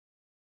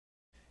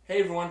Hey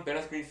everyone, Ben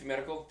with Greenfield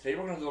Medical. Today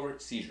we're going to go over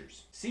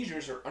seizures.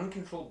 Seizures are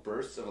uncontrolled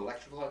bursts of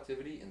electrical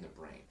activity in the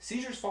brain.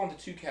 Seizures fall into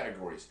two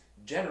categories: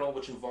 general,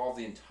 which involve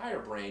the entire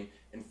brain,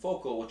 and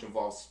focal, which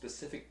involves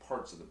specific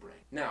parts of the brain.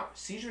 Now,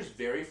 seizures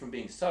vary from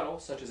being subtle,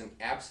 such as an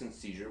absence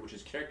seizure, which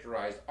is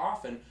characterized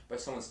often by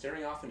someone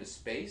staring off into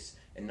space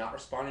and not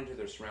responding to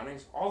their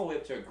surroundings, all the way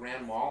up to a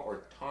grand mal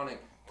or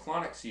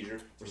clonic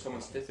seizure, where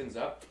someone stiffens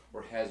up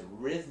or has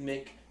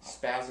rhythmic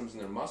spasms in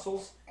their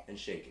muscles and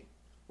shaking.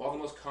 While the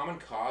most common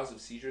cause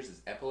of seizures is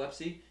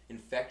epilepsy,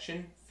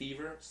 infection,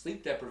 fever,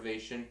 sleep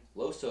deprivation,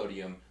 low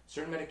sodium,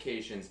 certain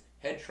medications,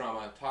 head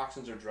trauma,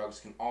 toxins, or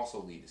drugs can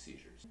also lead to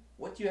seizures.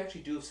 What do you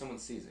actually do if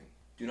someone's seizing?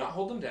 Do not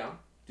hold them down.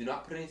 Do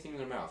not put anything in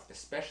their mouth,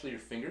 especially your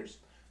fingers.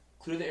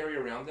 Clear the area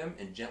around them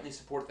and gently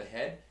support the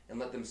head and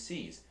let them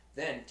seize.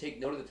 Then take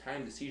note of the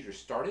time the seizure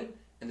started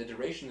and the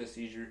duration of the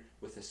seizure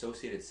with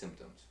associated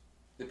symptoms.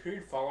 The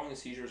period following a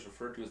seizure is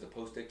referred to as the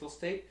postictal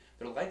state.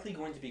 They're likely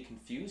going to be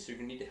confused, so you're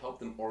going to need to help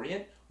them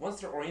orient. Once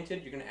they're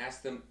oriented, you're going to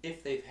ask them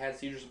if they've had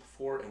seizures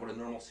before and what a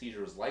normal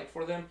seizure is like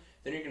for them.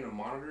 Then you're going to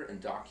monitor and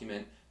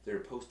document their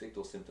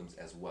postictal symptoms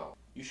as well.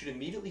 You should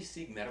immediately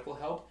seek medical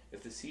help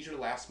if the seizure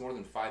lasts more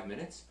than 5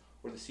 minutes,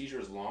 or the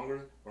seizure is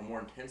longer or more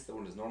intense than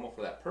what is normal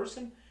for that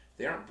person.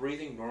 They aren't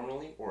breathing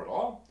normally or at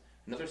all.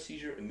 Another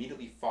seizure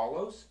immediately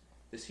follows.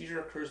 The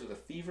seizure occurs with a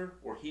fever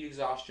or heat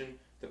exhaustion.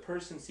 The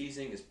person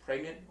seizing is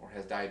pregnant or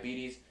has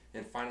diabetes,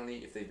 and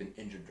finally, if they've been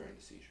injured during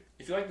the seizure.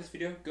 If you like this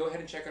video, go ahead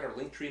and check out our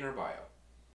link tree in our bio.